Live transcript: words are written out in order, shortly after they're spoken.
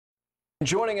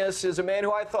Joining us is a man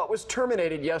who I thought was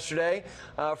terminated yesterday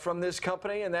from this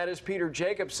company, and that is Peter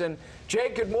Jacobsen.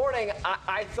 Jake, good morning.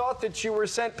 I thought that you were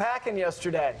sent packing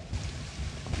yesterday.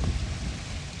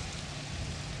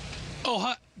 Oh,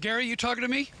 hi. Gary, you talking to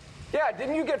me? Yeah,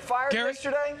 didn't you get fired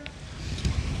yesterday?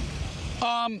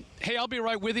 Hey, I'll be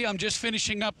right with you. I'm just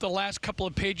finishing up the last couple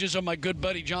of pages of my good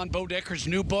buddy John Bodecker's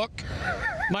new book,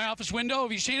 My Office Window.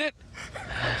 Have you seen it?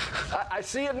 I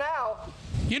see it now.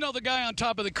 You know the guy on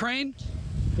top of the crane?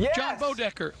 Yes. John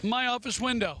Bodecker, My Office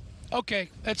Window. Okay,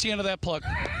 that's the end of that plug.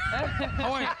 All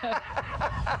right.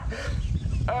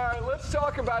 All right, let's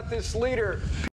talk about this leader.